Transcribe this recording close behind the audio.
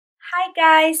Hi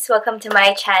guys, welcome to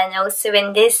my channel. So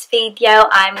in this video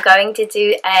I'm going to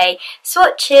do a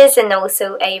swatches and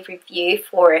also a review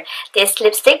for this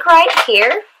lipstick right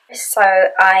here. So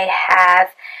I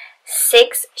have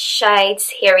 6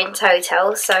 shades here in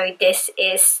total. So this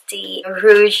is the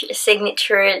Rouge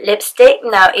signature lipstick.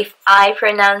 Now if I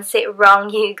pronounce it wrong,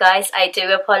 you guys, I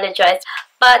do apologize,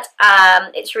 but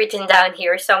it's written down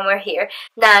here somewhere here.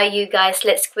 Now you guys,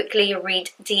 let's quickly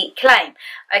read the claim.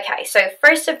 Okay, so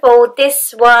first of all,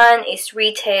 this one is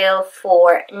retail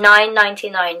for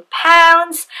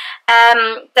 £9.99.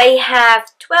 They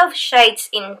have 12 shades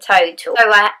in total,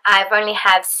 so I've only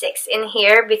have 6 in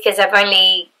here because I've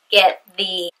only get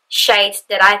the shades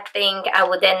that I think I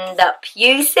would end up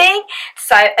using.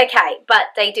 So okay,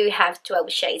 but they do have 12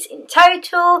 shades in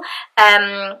total.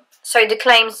 So the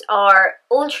claims are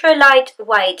ultra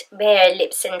lightweight bare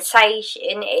lip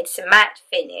sensation, it's a matte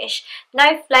finish,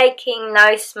 no flaking,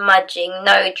 no smudging,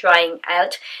 no drying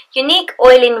out, unique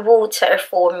oil in water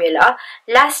formula,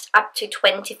 lasts up to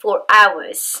 24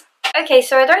 hours. Okay,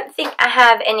 so I don't think I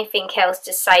have anything else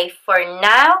to say for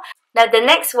now. Now the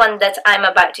next one that I'm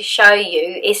about to show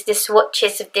you is the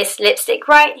swatches of this lipstick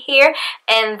right here,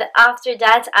 and after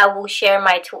that I will share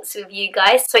my thoughts with you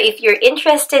guys. So if you're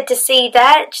interested to see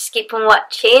that, just keep on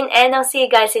watching and I'll see you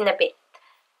guys in a bit.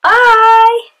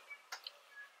 Bye!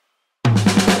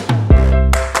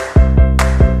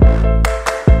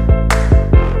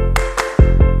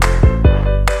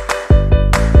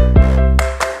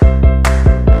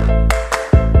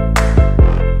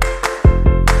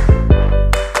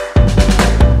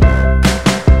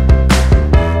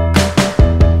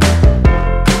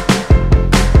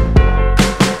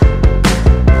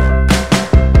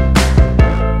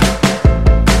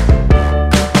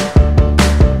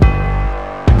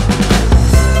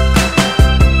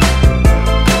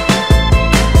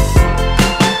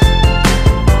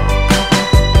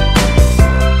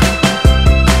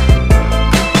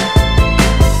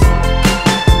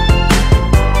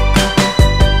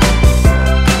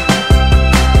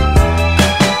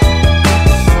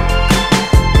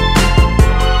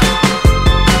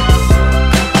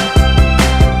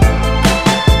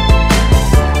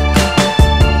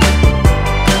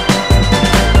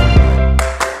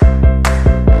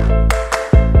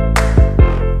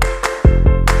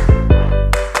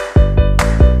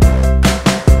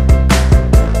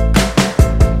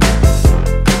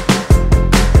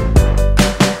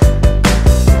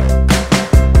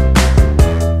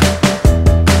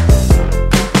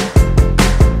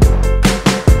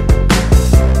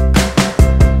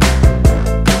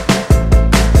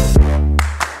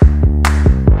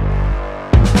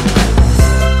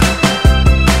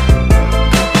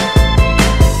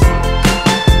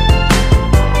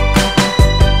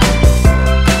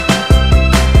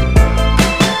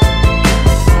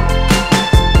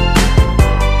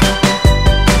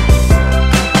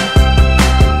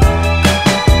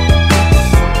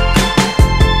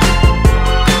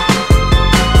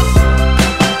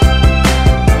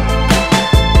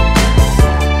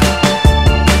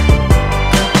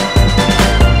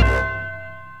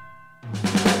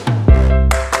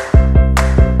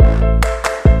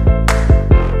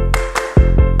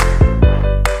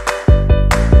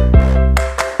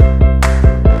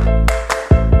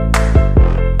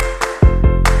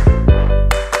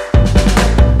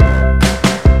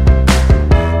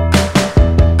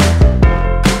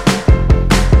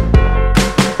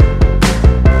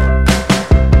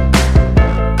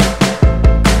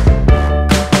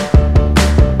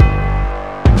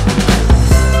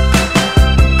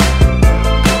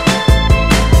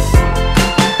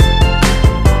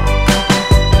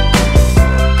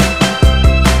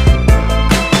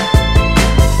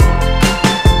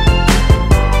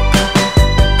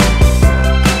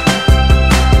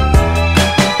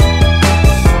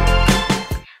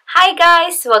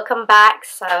 Guys, welcome back.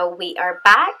 So we are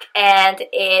back and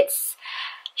it's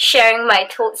sharing my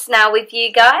thoughts now with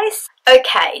you guys.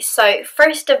 Okay, so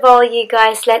first of all, you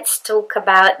guys, let's talk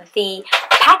about the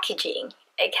packaging.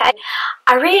 Okay,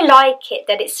 I really like it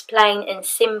that it's plain and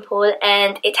simple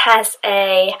and it has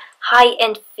a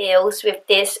high-end feels with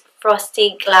this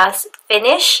frosty glass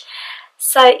finish.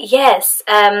 So yes,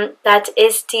 that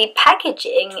is the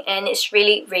packaging and it's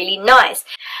really nice.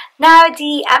 Now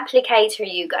the applicator,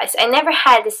 you guys, I never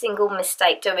had a single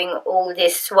mistake doing all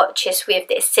these swatches with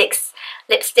this 6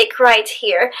 lipstick right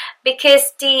here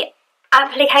because the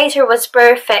applicator was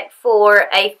perfect for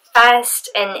a fast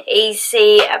and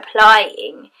easy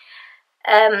applying.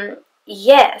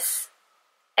 Yes,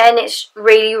 and it's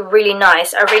really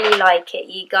nice. I really like it,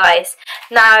 you guys.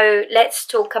 Now let's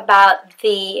talk about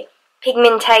the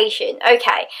Pigmentation.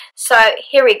 Okay, so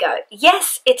here we go.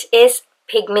 Yes, it is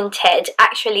pigmented.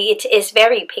 Actually, it is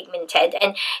very pigmented,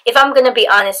 and if I'm gonna be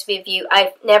honest with you,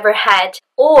 I've never had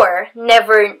or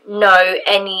never know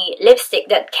any lipstick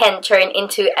that can turn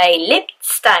into a lip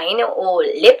stain or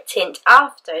lip tint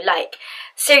after. Like,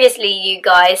 seriously, you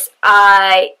guys,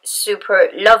 I super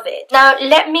love it. Now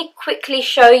let me quickly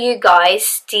show you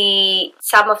guys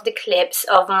some of the clips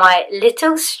of my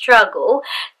little struggle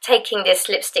taking this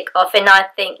lipstick off, and I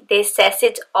think this says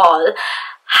it all,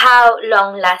 how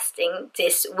long lasting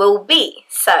this will be.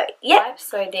 So yeah,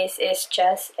 so this is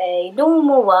just a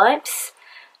normal wipes,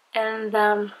 and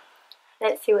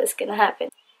let's see what's gonna happen.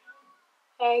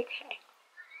 Okay,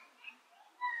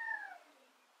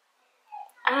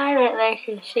 I don't know if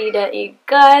you can see that, you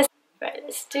guys. Right,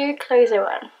 let's do a closer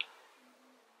one.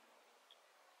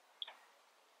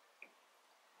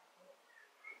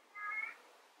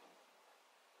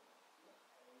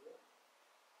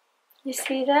 You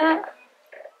see that?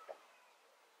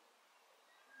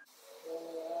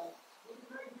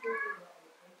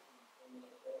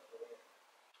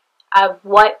 I've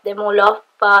wiped them all off,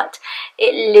 but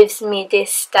it leaves me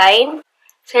this stain.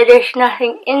 So there's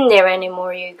nothing in there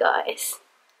anymore, you guys.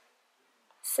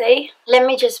 See? Let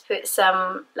me just put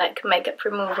some like makeup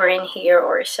remover in here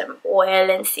or some oil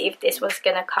and see if this was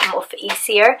gonna come off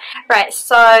easier. Right,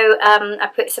 so I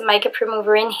put some makeup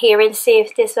remover in here and see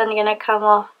if this one's gonna come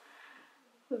off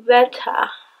better.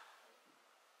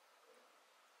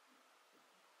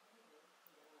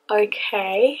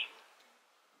 Okay.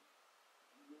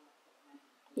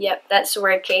 Yep, that's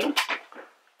working.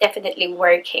 Definitely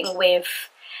working with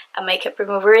a makeup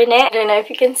remover in it. I don't know if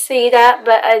you can see that,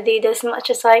 but I did as much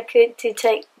as I could to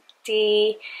take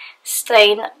the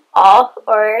stain off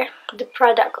or the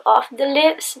product off the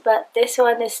lips, but this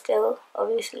one is still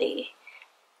obviously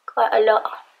quite a lot.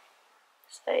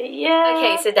 So yeah.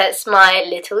 Okay, so that's my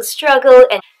little struggle,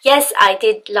 and yes, I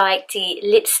did like the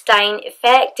lip stain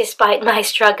effect despite my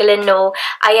struggle and all.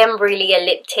 I am really a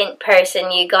lip tint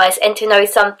person, you guys, and to know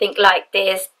something like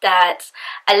this, that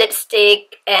a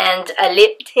lipstick and a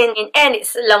lip tint and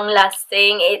it's long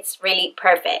lasting, it's really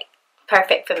perfect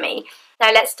for me.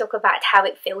 Now let's talk about how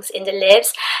it feels in the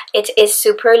lips. It is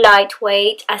super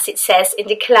lightweight, as it says in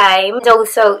the claim. And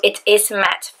also it is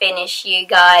matte finish, you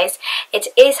guys. It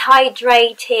is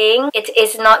hydrating. It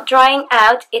is not drying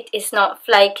out. It is not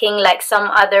flaking like some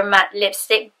other matte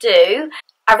lipstick do.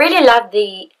 I really love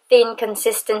the thin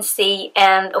consistency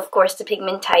and of course the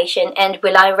pigmentation. And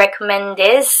will I recommend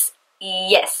this?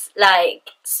 Yes, like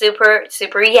super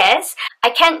yes. I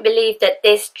can't believe that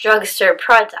this drugstore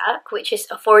product, which is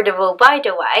affordable by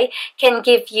the way, can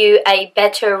give you a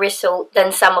better result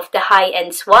than some of the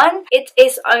high-end one. It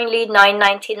is only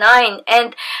 $9.99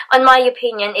 and on my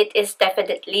opinion it is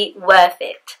definitely worth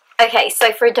it. Okay,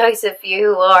 so for those of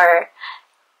you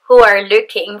who are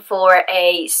looking for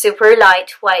a super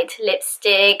lightweight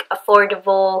lipstick,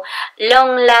 affordable,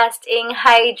 long-lasting,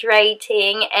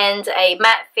 hydrating, and a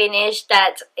matte finish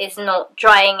that is not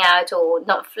drying out or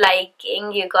not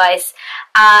flaking, you guys,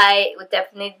 I would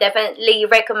definitely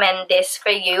recommend this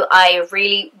for you. I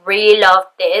really love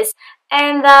this.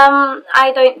 And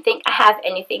I don't think I have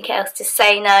anything else to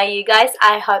say now, you guys.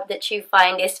 I hope that you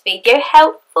find this video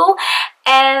helpful.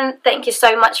 And thank you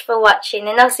so much for watching.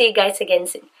 And I'll see you guys again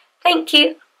soon. Thank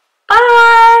you.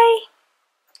 Bye.